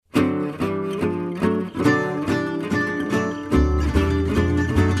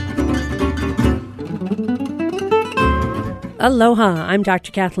Aloha, I'm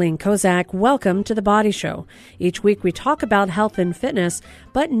Dr. Kathleen Kozak. Welcome to The Body Show. Each week we talk about health and fitness,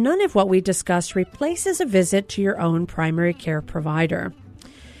 but none of what we discuss replaces a visit to your own primary care provider.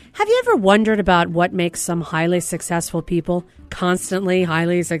 Have you ever wondered about what makes some highly successful people constantly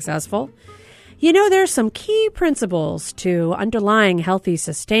highly successful? You know, there's some key principles to underlying healthy,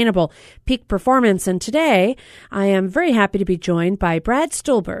 sustainable peak performance. And today, I am very happy to be joined by Brad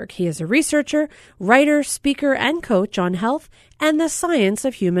Stulberg. He is a researcher, writer, speaker, and coach on health and the science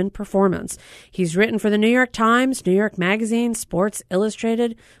of human performance. He's written for the New York Times, New York Magazine, Sports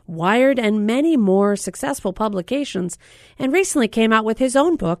Illustrated, Wired, and many more successful publications, and recently came out with his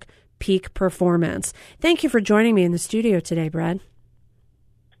own book, Peak Performance. Thank you for joining me in the studio today, Brad.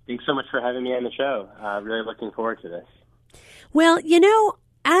 Thanks so much for having me on the show. Really looking forward to this. Well, you know,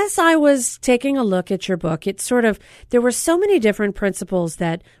 as I was taking a look at your book, there were so many different principles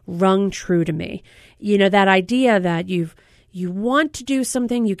that rung true to me. You know, that idea that you want to do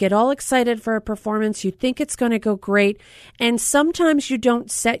something, you get all excited for a performance, you think it's going to go great, and sometimes you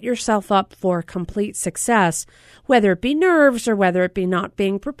don't set yourself up for complete success, whether it be nerves or whether it be not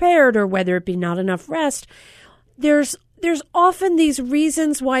being prepared or whether it be not enough rest. There's often these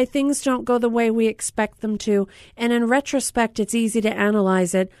reasons why things don't go the way we expect them to, and in retrospect, it's easy to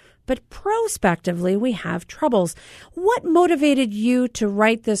analyze it, but prospectively, we have troubles. What motivated you to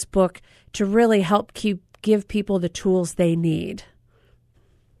write this book to really help give people the tools they need?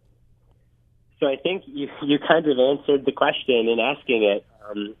 So I think you kind of answered the question in asking it.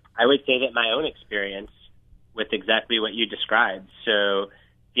 I would say that my own experience with exactly what you described, so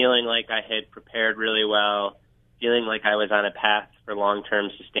feeling like I had prepared really well, feeling like I was on a path for long-term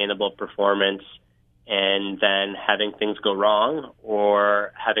sustainable performance, and then having things go wrong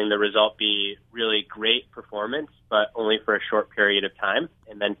or having the result be really great performance, but only for a short period of time,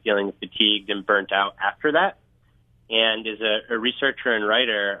 and then feeling fatigued and burnt out after that. And as a researcher and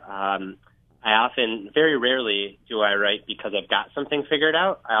writer, very rarely do I write because I've got something figured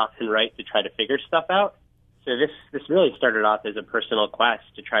out. I often write to try to figure stuff out. So this really started off as a personal quest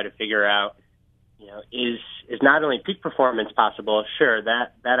to try to figure out, you know, is not only peak performance possible? Sure,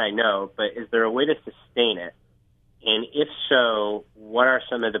 that I know, but is there a way to sustain it? And if so, what are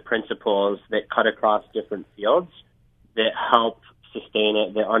some of the principles that cut across different fields that help sustain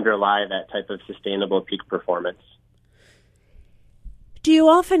it, that underlie that type of sustainable peak performance? Do you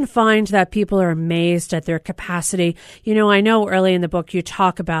often find that people are amazed at their capacity? You know, I know early in the book you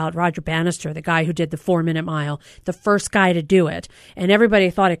talk about Roger Bannister, the guy who did the 4-minute mile, the first guy to do it, and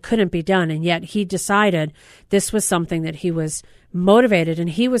everybody thought it couldn't be done, and yet he decided this was something that he was motivated and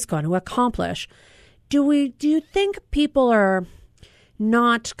he was going to accomplish. Do you think people are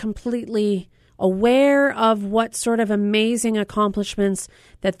not completely aware of what sort of amazing accomplishments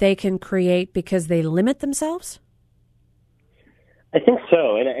that they can create because they limit themselves? I think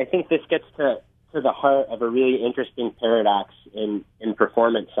so, and I think this gets to the heart of a really interesting paradox in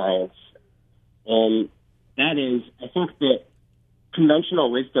performance science. And that is, I think that conventional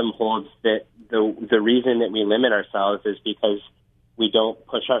wisdom holds that the reason that we limit ourselves is because we don't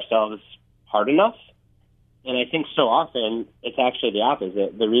push ourselves hard enough. And I think so often it's actually the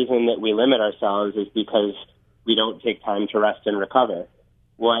opposite. The reason that we limit ourselves is because we don't take time to rest and recover.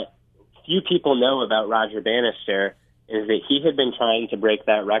 What few people know about Roger Bannister is that he had been trying to break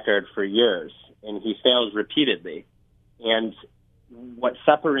that record for years, and he failed repeatedly. And what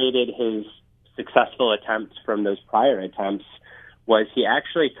separated his successful attempts from those prior attempts was he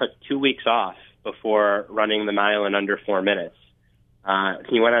actually took 2 weeks off before running the mile in under 4 minutes.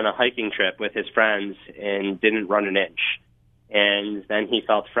 He went on a hiking trip with his friends and didn't run an inch. And then he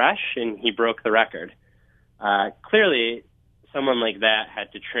felt fresh, and he broke the record. Clearly, someone like that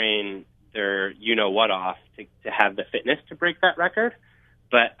had to train their you-know-what off to have the fitness to break that record.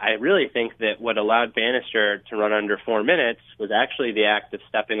 But I really think that what allowed Bannister to run under 4 minutes was actually the act of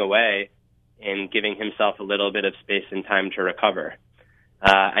stepping away and giving himself a little bit of space and time to recover.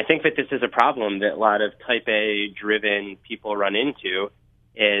 I think that this is a problem that a lot of type A-driven people run into,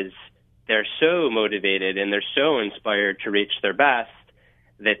 is they're so motivated and they're so inspired to reach their best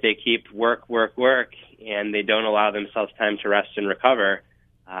that they keep work, and they don't allow themselves time to rest and recover,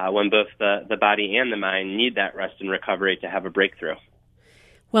 when both the body and the mind need that rest and recovery to have a breakthrough.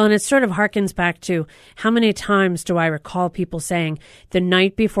 Well, and it sort of harkens back to how many times do I recall people saying the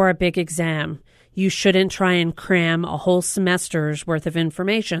night before a big exam, you shouldn't try and cram a whole semester's worth of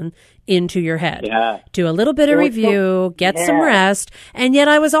information into your head. Yeah. Do a little bit of review, get some rest. And yet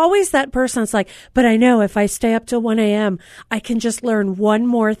I was always that person that's like, but I know if I stay up till 1 a.m., I can just learn one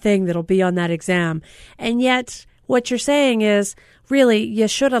more thing that'll be on that exam. And yet what you're saying is, really, you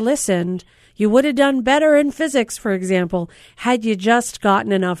should have listened. You would have done better in physics, for example, had you just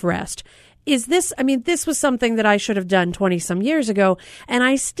gotten enough rest. This was something that I should have done 20 some years ago, and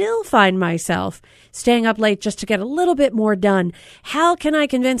I still find myself staying up late just to get a little bit more done. How can I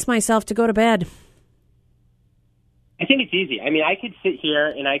convince myself to go to bed? I think it's easy. I could sit here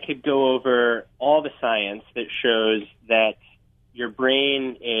and I could go over all the science that shows that your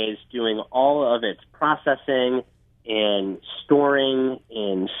brain is doing all of its processing and storing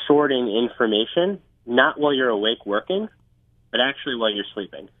and sorting information, not while you're awake working, but actually while you're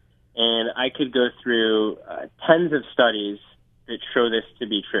sleeping. And I could go through tons of studies that show this to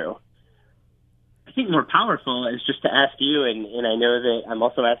be true. I think more powerful is just to ask you, and I know that I'm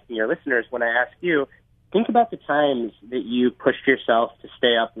also asking your listeners when I ask you, think about the times that you pushed yourself to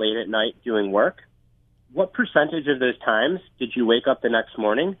stay up late at night doing work. What percentage of those times did you wake up the next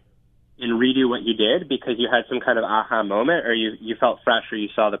morning and redo what you did because you had some kind of aha moment, or you felt fresh, or you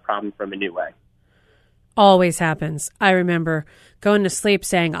saw the problem from a new way? Always happens. I remember going to sleep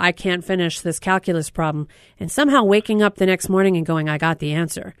saying, I can't finish this calculus problem, and somehow waking up the next morning and going, I got the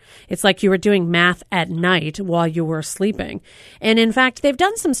answer. It's like you were doing math at night while you were sleeping. And in fact, they've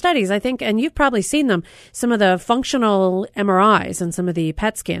done some studies, I think, and you've probably seen them, some of the functional MRIs and some of the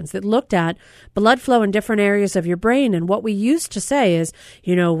PET scans that looked at blood flow in different areas of your brain. And what we used to say is,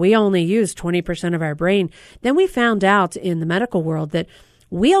 we only use 20% of our brain. Then we found out in the medical world that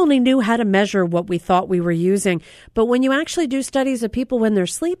we only knew how to measure what we thought we were using. But when you actually do studies of people when they're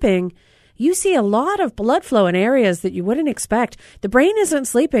sleeping, you see a lot of blood flow in areas that you wouldn't expect. The brain isn't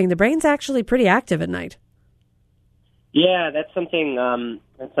sleeping. The brain's actually pretty active at night. Yeah, that's something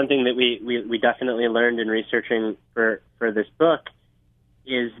that we definitely learned in researching for this book,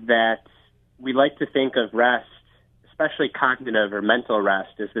 is that we like to think of rest, especially cognitive or mental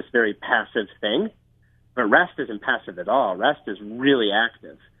rest, as this very passive thing. But rest isn't passive at all. Rest is really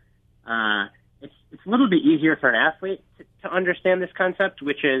active. It's a little bit easier for an athlete to understand this concept,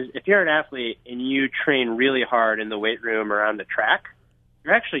 which is if you're an athlete and you train really hard in the weight room or on the track,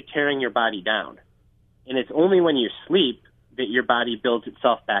 you're actually tearing your body down. And it's only when you sleep that your body builds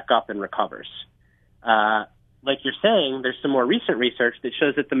itself back up and recovers. Like you're saying, there's some more recent research that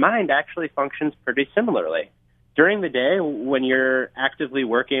shows that the mind actually functions pretty similarly. During the day, when you're actively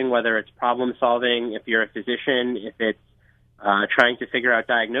working, whether it's problem solving, if you're a physician, if it's trying to figure out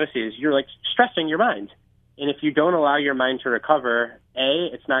diagnoses, you're like stressing your mind. And if you don't allow your mind to recover, A,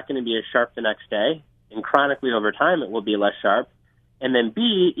 it's not going to be as sharp the next day. And chronically over time, it will be less sharp. And then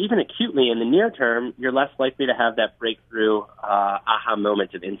B, even acutely in the near term, you're less likely to have that breakthrough aha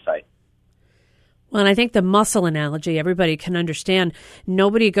moment of insight. Well, and I think the muscle analogy, everybody can understand.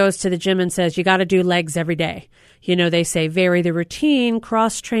 Nobody goes to the gym and says, you got to do legs every day. They say vary the routine,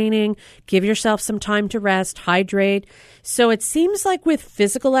 cross-training, give yourself some time to rest, hydrate. So it seems like with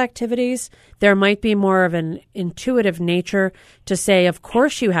physical activities, there might be more of an intuitive nature to say, of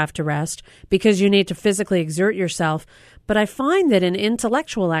course you have to rest because you need to physically exert yourself. But I find that in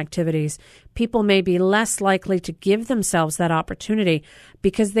intellectual activities, people may be less likely to give themselves that opportunity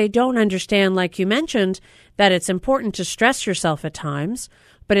because they don't understand, like you mentioned, that it's important to stress yourself at times,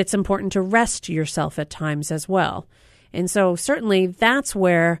 but it's important to rest yourself at times as well. And so certainly that's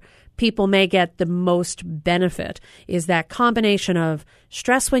where people may get the most benefit, is that combination of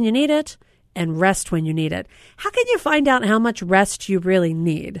stress when you need it and rest when you need it. How can you find out how much rest you really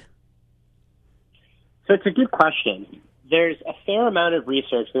need? So it's a good question. There's a fair amount of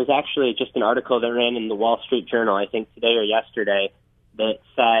research. There's actually just an article that ran in the Wall Street Journal, I think today or yesterday, that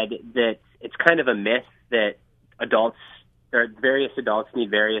said that it's kind of a myth that various adults need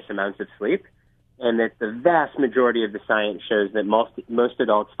various amounts of sleep, and that the vast majority of the science shows that most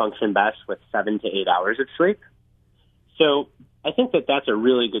adults function best with 7 to 8 hours of sleep. So I think that that's a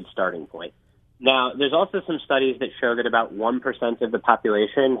really good starting point. Now, there's also some studies that show that about 1% of the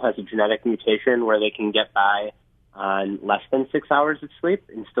population has a genetic mutation where they can get by on less than 6 hours of sleep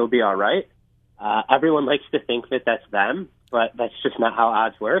and still be all right. Everyone likes to think that that's them, but that's just not how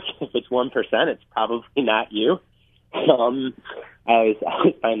odds work. If it's 1%, it's probably not you. I always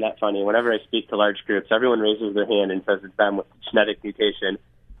find that funny. Whenever I speak to large groups, everyone raises their hand and says it's them with genetic mutation.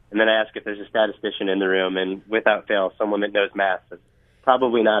 And then I ask if there's a statistician in the room, and without fail, someone that knows math says,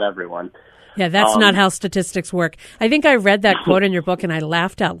 probably not everyone. Yeah, that's not how statistics work. I think I read that quote in your book and I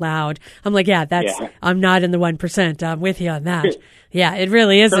laughed out loud. I'm like, I'm not in the 1%. I'm with you on that. Yeah, it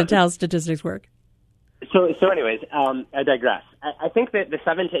really isn't how statistics work. So anyways, I digress. I think that the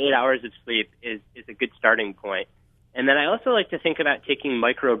 7 to 8 hours of sleep is a good starting point. And then I also like to think about taking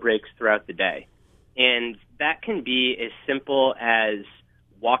micro breaks throughout the day. And that can be as simple as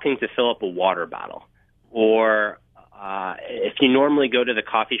walking to fill up a water bottle, or if you normally go to the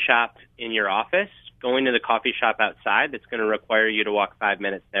coffee shop in your office, going to the coffee shop outside, that's going to require you to walk 5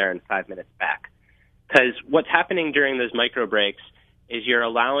 minutes there and 5 minutes back. Because what's happening during those micro breaks is you're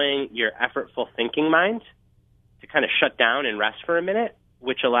allowing your effortful thinking mind to kind of shut down and rest for a minute,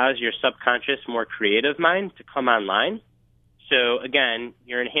 which allows your subconscious, more creative mind to come online. So again,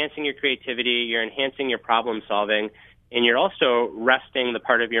 you're enhancing your creativity, you're enhancing your problem solving, and you're also resting the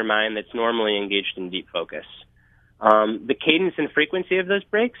part of your mind that's normally engaged in deep focus. The cadence and frequency of those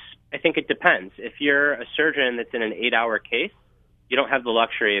breaks, I think it depends. If you're a surgeon that's in an 8-hour case, you don't have the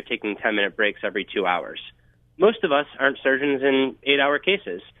luxury of taking 10-minute breaks every 2 hours. Most of us aren't surgeons in 8-hour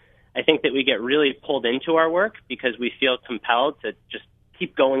cases. I think that we get really pulled into our work because we feel compelled to just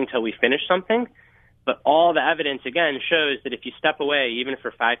keep going till we finish something. But all the evidence, again, shows that if you step away, even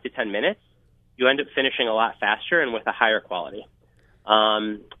for 5 to 10 minutes, you end up finishing a lot faster and with a higher quality.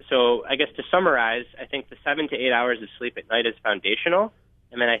 So I guess to summarize, I think the 7 to 8 hours of sleep at night is foundational.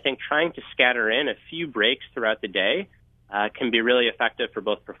 And then I think trying to scatter in a few breaks throughout the day can be really effective for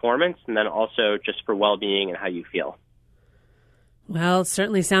both performance and then also just for well-being and how you feel. Well, it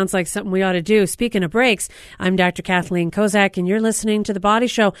certainly sounds like something we ought to do. Speaking of breaks, I'm Dr. Kathleen Kozak, and you're listening to The Body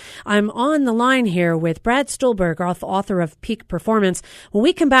Show. I'm on the line here with Brad Stulberg, author of Peak Performance. When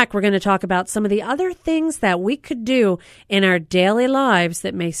we come back, we're going to talk about some of the other things that we could do in our daily lives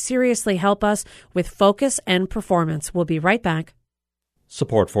that may seriously help us with focus and performance. We'll be right back.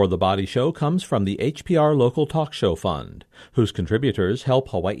 Support for The Body Show comes from the HPR Local Talk Show Fund, whose contributors help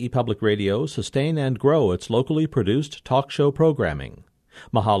Hawaii Public Radio sustain and grow its locally produced talk show programming.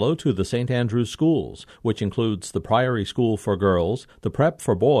 Mahalo to the St. Andrews Schools, which includes the Priory School for Girls, the Prep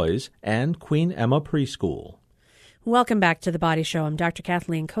for Boys, and Queen Emma Preschool. Welcome back to The Body Show. I'm Dr.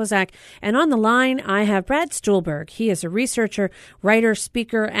 Kathleen Kozak, and on the line I have Brad Stulberg. He is a researcher, writer,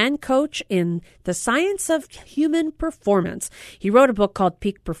 speaker, and coach in the science of human performance. He wrote a book called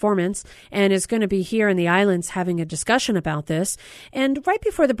Peak Performance and is going to be here in the islands having a discussion about this. And right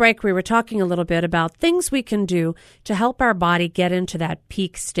before the break, we were talking a little bit about things we can do to help our body get into that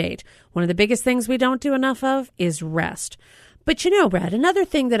peak state. One of the biggest things we don't do enough of is rest. But you know, Brad, another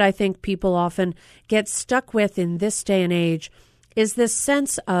thing that I think people often get stuck with in this day and age is this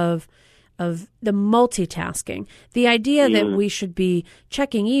sense of the multitasking, the idea that we should be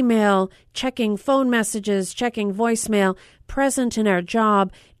checking email, checking phone messages, checking voicemail, present in our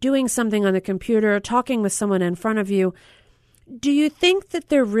job, doing something on the computer, talking with someone in front of you. Do you think that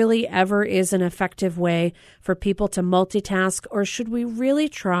there really ever is an effective way for people to multitask, or should we really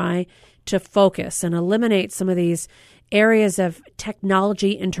try to focus and eliminate some of these areas of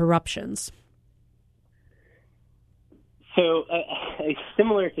technology interruptions? So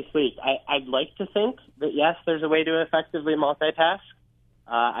similar to sleep, I'd like to think that, yes, there's a way to effectively multitask.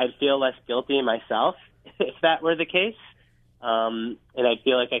 I'd feel less guilty myself if that were the case. And I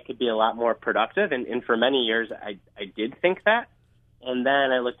feel like I could be a lot more productive. And for many years, I did think that. And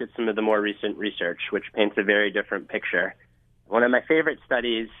then I looked at some of the more recent research, which paints a very different picture. One of my favorite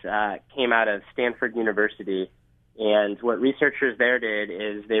studies came out of Stanford University. And what researchers there did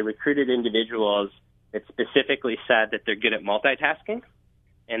is they recruited individuals that specifically said that they're good at multitasking,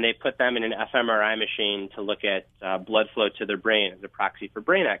 and they put them in an fMRI machine to look at blood flow to their brain as a proxy for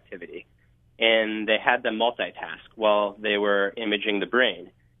brain activity. And they had them multitask while they were imaging the brain.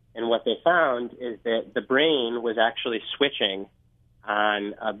 And what they found is that the brain was actually switching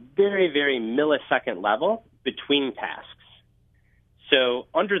on a very, very millisecond level between tasks. So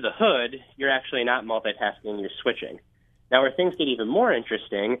under the hood, you're actually not multitasking, you're switching. Now, where things get even more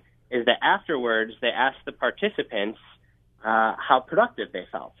interesting is that afterwards, they asked the participants how productive they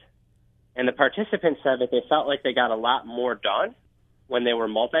felt. And the participants said that they felt like they got a lot more done when they were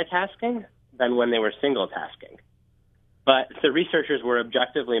multitasking than when they were single tasking. But the researchers were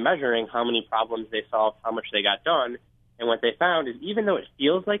objectively measuring how many problems they solved, how much they got done. And what they found is even though it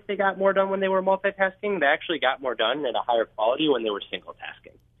feels like they got more done when they were multitasking, they actually got more done at a higher quality when they were single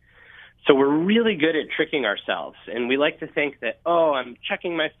tasking. So we're really good at tricking ourselves. And we like to think that, oh, I'm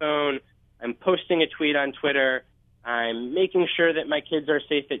checking my phone, I'm posting a tweet on Twitter, I'm making sure that my kids are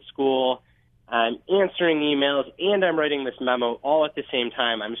safe at school, I'm answering emails, and I'm writing this memo all at the same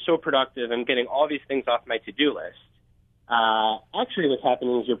time. I'm so productive. I'm getting all these things off my to-do list. Actually, what's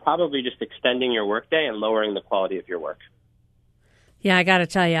happening is you're probably just extending your workday and lowering the quality of your work. Yeah, I got to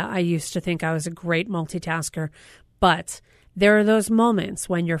tell you, I used to think I was a great multitasker, but there are those moments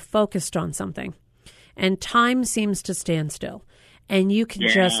when you're focused on something and time seems to stand still, and you can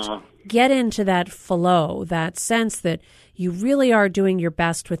just get into that flow, that sense that you really are doing your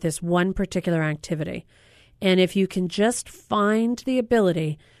best with this one particular activity. And if you can just find the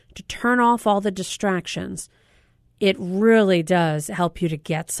ability to turn off all the distractions, it really does help you to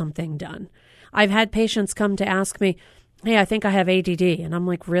get something done. I've had patients come to ask me, hey, I think I have ADD. And I'm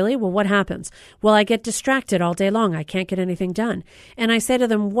like, really? Well, what happens? Well, I get distracted all day long. I can't get anything done. And I say to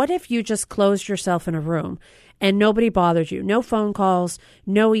them, what if you just closed yourself in a room and nobody bothered you? No phone calls,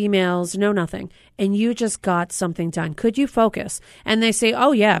 no emails, no nothing. And you just got something done. Could you focus? And they say,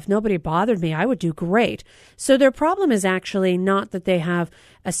 oh, yeah, if nobody bothered me, I would do great. So their problem is actually not that they have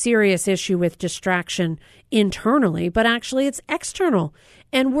a serious issue with distraction internally, but actually it's external.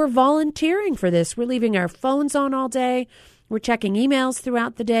 And we're volunteering for this. We're leaving our phones on all day. We're checking emails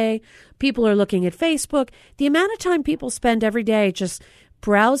throughout the day. People are looking at Facebook. The amount of time people spend every day just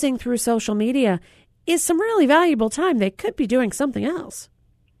browsing through social media is some really valuable time. They could be doing something else.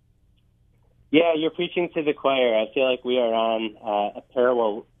 Yeah, you're preaching to the choir. I feel like we are on a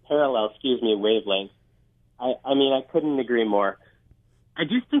parallel wavelength. I mean, I couldn't agree more. I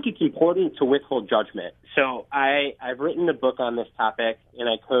just think it's important to withhold judgment. So I've written a book on this topic, and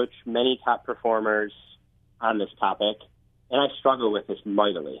I coach many top performers on this topic, and I struggle with this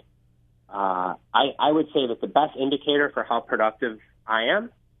mightily. I would say that the best indicator for how productive I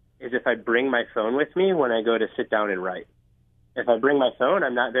am is if I bring my phone with me when I go to sit down and write. If I bring my phone,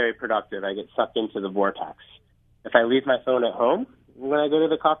 I'm not very productive. I get sucked into the vortex. If I leave my phone at home when I go to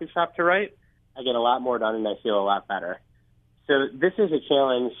the coffee shop to write, I get a lot more done and I feel a lot better. So this is a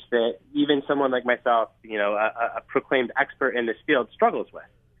challenge that even someone like myself, a proclaimed expert in this field, struggles with.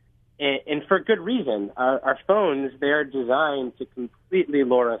 And for good reason. Our phones, they're designed to completely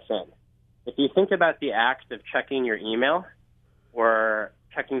lure us in. If you think about the act of checking your email or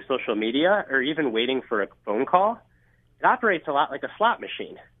checking social media or even waiting for a phone call, it operates a lot like a slot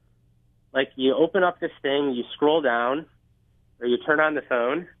machine. Like you open up this thing, you scroll down, or you turn on the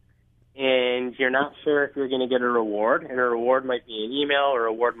phone, and you're not sure if you're going to get a reward. And a reward might be an email, or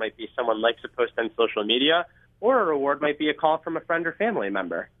a reward might be someone likes a post on social media, or a reward might be a call from a friend or family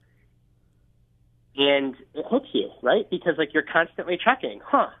member. And it hooks you, right? Because you're constantly checking,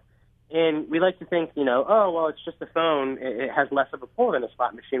 And we like to think, it's just a phone. It has less of a pull than a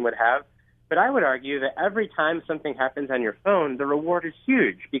slot machine would have. But I would argue that every time something happens on your phone, the reward is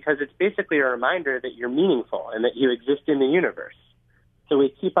huge because it's basically a reminder that you're meaningful and that you exist in the universe. So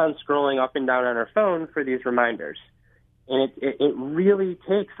we keep on scrolling up and down on our phone for these reminders. And it really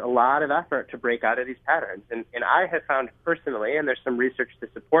takes a lot of effort to break out of these patterns. And I have found personally, and there's some research to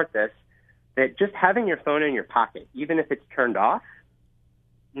support this, that just having your phone in your pocket, even if it's turned off,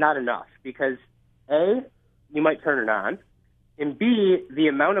 not enough. Because A, you might turn it on, and B, the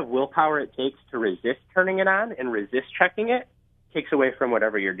amount of willpower it takes to resist turning it on and resist checking it takes away from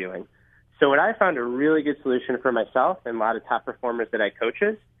whatever you're doing. So what I found a really good solution for myself and a lot of top performers that I coach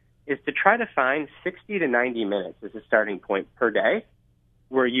is to try to find 60 to 90 minutes as a starting point per day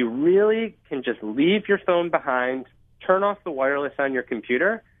where you really can just leave your phone behind, turn off the wireless on your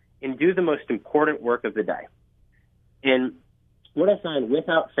computer, and do the most important work of the day. And what I find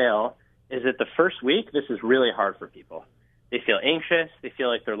without fail is that the first week, this is really hard for people. They feel anxious. They feel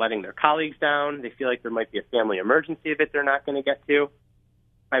like they're letting their colleagues down. They feel like there might be a family emergency that they're not going to get to.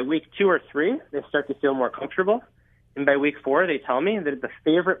 By week 2 or 3, they start to feel more comfortable. And by week 4, they tell me that the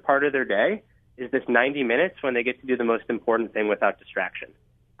favorite part of their day is this 90 minutes when they get to do the most important thing without distraction.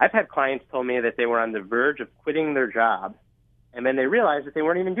 I've had clients tell me that they were on the verge of quitting their job, and then they realized that they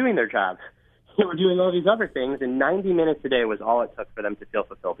weren't even doing their job. They were doing all these other things, and 90 minutes a day was all it took for them to feel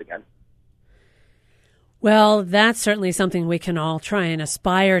fulfilled again. Well, that's certainly something we can all try and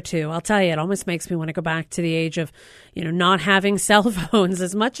aspire to. I'll tell you, it almost makes me want to go back to the age of, not having cell phones.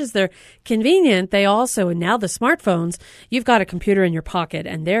 As much as they're convenient, they also, and now the smartphones, you've got a computer in your pocket,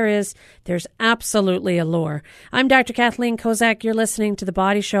 and there's absolutely a lure. I'm Dr. Kathleen Kozak. You're listening to The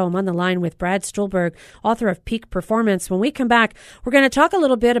Body Show. I'm on the line with Brad Stulberg, author of Peak Performance. When we come back, we're going to talk a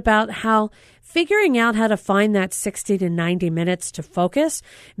little bit about how figuring out how to find that 60 to 90 minutes to focus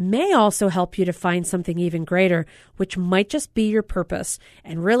may also help you to find something even greater, which might just be your purpose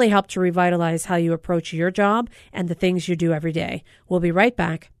and really help to revitalize how you approach your job and the things you do every day. We'll be right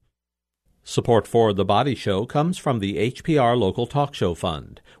back. Support for The Body Show comes from the HPR Local Talk Show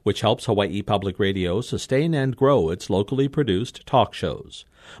Fund, which helps Hawaii Public Radio sustain and grow its locally produced talk shows.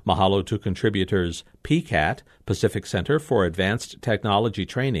 Mahalo to contributors PCAT, Pacific Center for Advanced Technology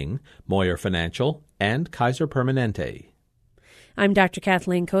Training, Moyer Financial, and Kaiser Permanente. I'm Dr.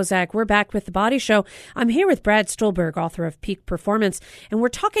 Kathleen Kozak. We're back with The Body Show. I'm here with Brad Stulberg, author of Peak Performance, and we're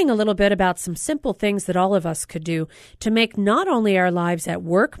talking a little bit about some simple things that all of us could do to make not only our lives at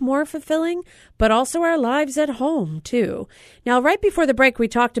work more fulfilling, but also our lives at home, too. Now, right before the break, we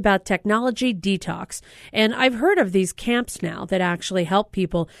talked about technology detox, and I've heard of these camps now that actually help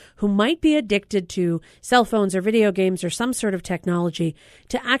people who might be addicted to cell phones or video games or some sort of technology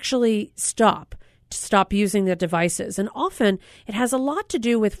to actually stop using the devices. And often it has a lot to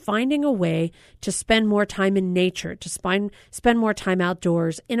do with finding a way to spend more time in nature, to spend more time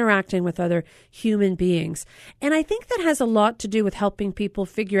outdoors, interacting with other human beings. And I think that has a lot to do with helping people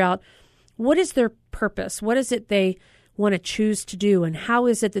figure out what is their purpose, what is it they want to choose to do, and how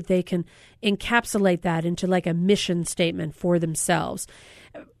is it that they can encapsulate that into like a mission statement for themselves.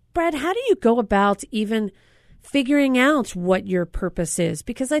 Brad, how do you go about even figuring out what your purpose is?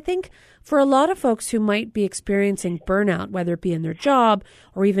 Because I think for a lot of folks who might be experiencing burnout, whether it be in their job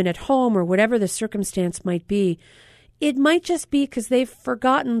or even at home or whatever the circumstance might be, it might just be because they've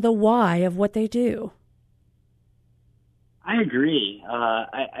forgotten the why of what they do. I agree.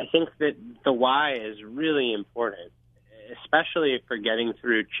 I think that the why is really important, especially for getting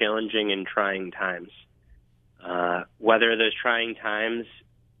through challenging and trying times. Whether those trying times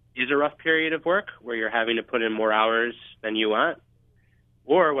is a rough period of work where you're having to put in more hours than you want,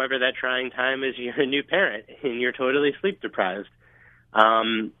 or whether that trying time is you're a new parent and you're totally sleep deprived.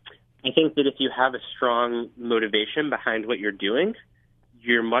 I think that if you have a strong motivation behind what you're doing,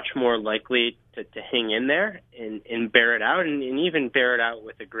 you're much more likely to hang in there and bear it out, and even bear it out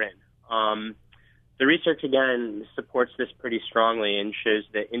with a grin. The research, again, supports this pretty strongly and shows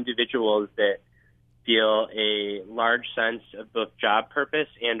that individuals that feel a large sense of both job purpose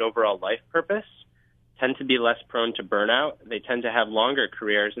and overall life purpose tend to be less prone to burnout. They tend to have longer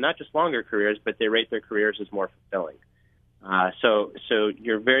careers, and not just longer careers, but they rate their careers as more fulfilling. So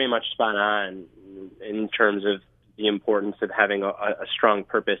you're very much spot on in terms of the importance of having a strong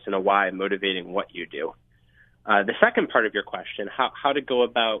purpose and a why motivating what you do. The second part of your question, how to go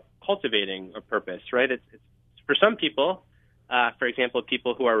about cultivating a purpose, right? It's for some people, for example,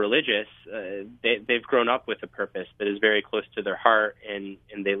 people who are religious, they've grown up with a purpose that is very close to their heart, and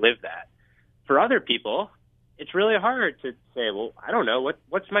they live that. For other people, it's really hard to say, well, I don't know,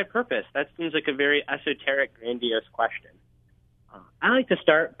 what's my purpose? That seems like a very esoteric, grandiose question. I like to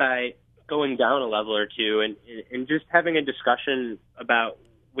start by going down a level or two and just having a discussion about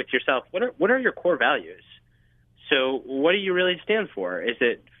with yourself, what are your core values? So what do you really stand for? Is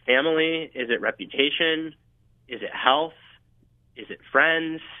it family? Is it reputation? Is it health? Is it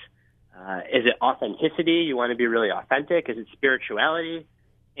friends? Is it authenticity? You want to be really authentic? Is it spirituality?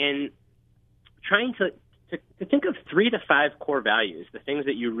 And trying to think of 3 to 5 core values, the things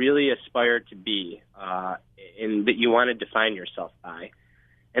that you really aspire to be and that you want to define yourself by.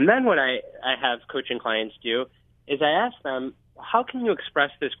 And then what I have coaching clients do is I ask them, how can you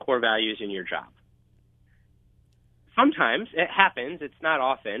express those core values in your job? Sometimes it happens, it's not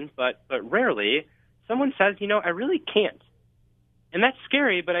often, but rarely, someone says, I really can't. And that's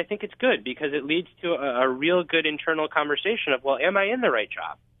scary, but I think it's good because it leads to a real good internal conversation of, well, am I in the right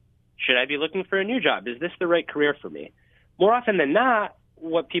job? Should I be looking for a new job? Is this the right career for me? More often than not,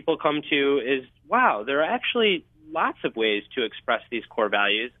 what people come to is, wow, there are actually lots of ways to express these core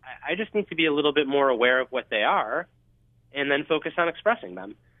values. I just need to be a little bit more aware of what they are and then focus on expressing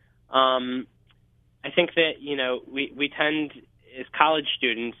them. I think that, we tend as college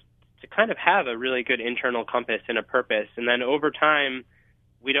students to kind of have a really good internal compass and a purpose. And then over time,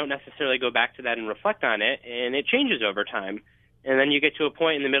 we don't necessarily go back to that and reflect on it. And it changes over time. And then you get to a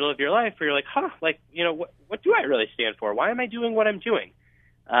point in the middle of your life where you're like, what do I really stand for? Why am I doing what I'm doing?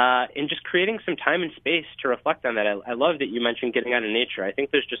 And just creating some time and space to reflect on that. I love that you mentioned getting out of nature. I think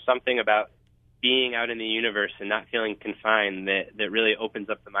there's just something about being out in the universe and not feeling confined that really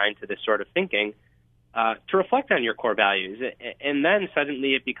opens up the mind to this sort of thinking. To reflect on your core values. And then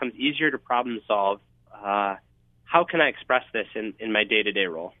suddenly it becomes easier to problem solve. How can I express this in my day-to-day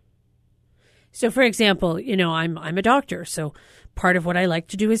role? So, for example, I'm a doctor, so part of what I like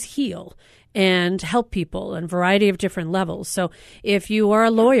to do is heal and help people on a variety of different levels. So if you are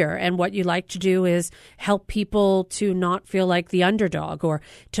a lawyer and what you like to do is help people to not feel like the underdog or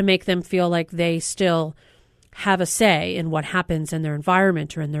to make them feel like they still have a say in what happens in their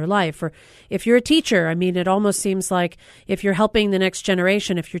environment or in their life. Or if you're a teacher, it almost seems like if you're helping the next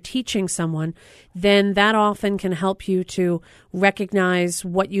generation, if you're teaching someone, then that often can help you to recognize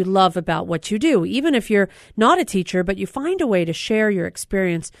what you love about what you do. Even if you're not a teacher, but you find a way to share your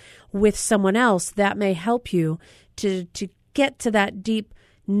experience with someone else, that may help you to get to that deep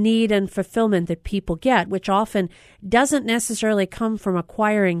need and fulfillment that people get, which often doesn't necessarily come from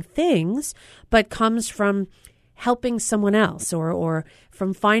acquiring things, but comes from helping someone else or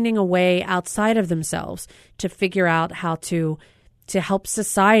from finding a way outside of themselves to figure out how to help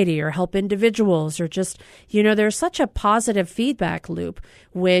society or help individuals, or just, there's such a positive feedback loop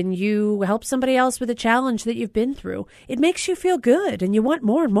when you help somebody else with a challenge that you've been through. It makes you feel good and you want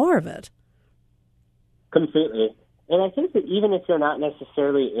more and more of it. Completely. And I think that even if you're not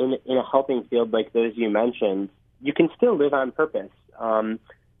necessarily in a helping field like those you mentioned, you can still live on purpose.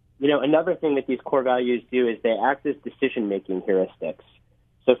 Another thing that these core values do is they act as decision-making heuristics.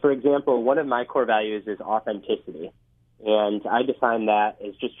 So, for example, one of my core values is authenticity. And I define that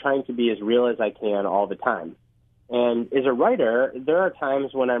as just trying to be as real as I can all the time. And as a writer, there are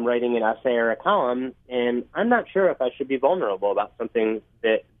times when I'm writing an essay or a column, and I'm not sure if I should be vulnerable about something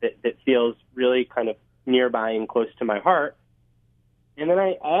that feels really kind of nearby and close to my heart. And then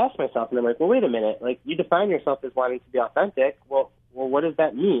I ask myself, and I'm like, well, wait a minute. Like, you define yourself as wanting to be authentic. Well, what does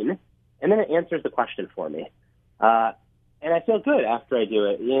that mean? And then it answers the question for me. And I feel good after I do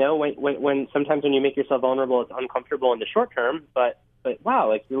it. When sometimes when you make yourself vulnerable, it's uncomfortable in the short term, but wow,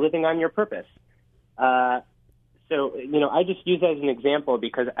 like you're living on your purpose. So, I just use that as an example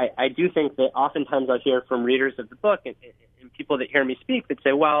because I do think that oftentimes I'll hear from readers of the book and people that hear me speak that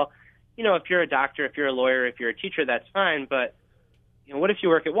say, well, if you're a doctor, if you're a lawyer, if you're a teacher, that's fine. But, what if you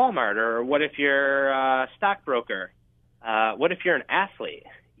work at Walmart, or what if you're a stockbroker? What if you're an athlete,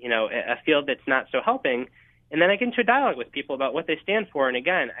 a field that's not so helping? And then I get into a dialogue with people about what they stand for. And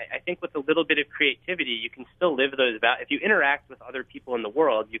again, I think with a little bit of creativity, you can still live those values. If you interact with other people in the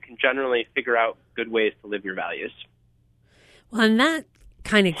world, you can generally figure out good ways to live your values. Well, and that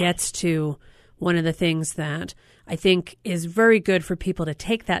kind of gets to one of the things that I think is very good for people to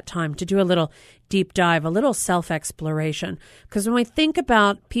take that time to do a little deep dive, a little self-exploration. Because when we think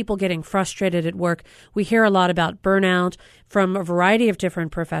about people getting frustrated at work, we hear a lot about burnout from a variety of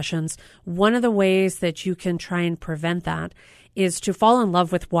different professions. One of the ways that you can try and prevent that is to fall in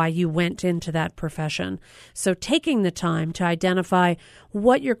love with why you went into that profession. So taking the time to identify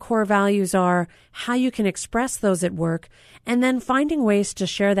what your core values are, how you can express those at work, and then finding ways to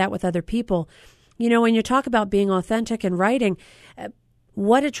share that with other people. When you talk about being authentic in writing,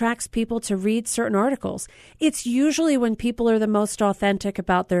 what attracts people to read certain articles? It's usually when people are the most authentic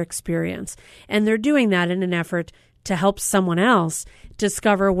about their experience, and they're doing that in an effort to help someone else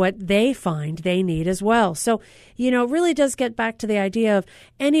discover what they find they need as well. So, it really does get back to the idea of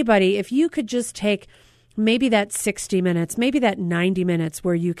anybody, if you could just take maybe that 60 minutes, maybe that 90 minutes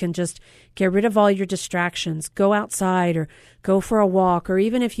where you can just get rid of all your distractions, go outside or go for a walk, or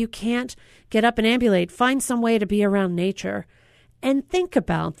even if you can't get up and ambulate, find some way to be around nature and think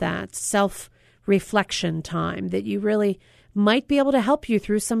about that self-reflection time that you really might be able to help you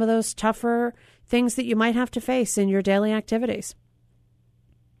through some of those tougher things that you might have to face in your daily activities.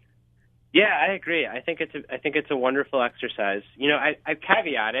 Yeah, I agree. I think it's a wonderful exercise. I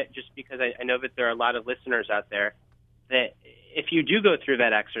caveat it just because I know that there are a lot of listeners out there that if you do go through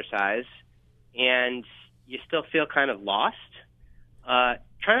that exercise and you still feel kind of lost, try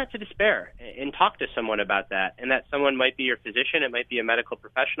not to despair and talk to someone about that. And that someone might be your physician, it might be a medical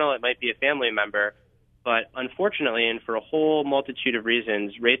professional, it might be a family member. But unfortunately, and for a whole multitude of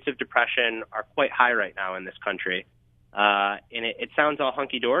reasons, rates of depression are quite high right now in this country. And it sounds all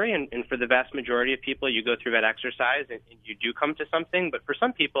hunky-dory, and for the vast majority of people, you go through that exercise and you do come to something. But for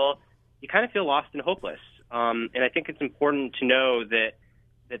some people, you kind of feel lost and hopeless. And I think it's important to know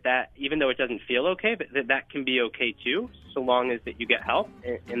that even though it doesn't feel okay, but that can be okay too, so long as that you get help,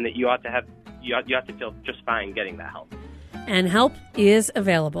 and that you ought to feel just fine getting that help. And help is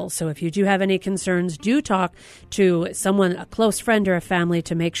available. So if you do have any concerns, do talk to someone, a close friend or a family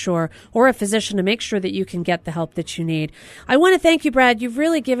to make sure, or a physician to make sure that you can get the help that you need. I want to thank you, Brad. You've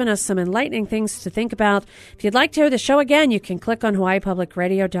really given us some enlightening things to think about. If you'd like to hear the show again, you can click on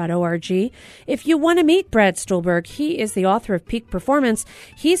hawaiipublicradio.org. If you want to meet Brad Stulberg, he is the author of Peak Performance.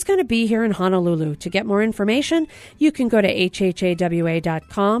 He's going to be here in Honolulu. To get more information, you can go to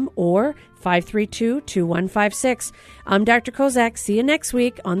hhawa.com or 532-2156. I'm Dr. Kozak. See you next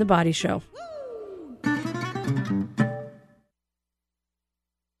week on The Body Show.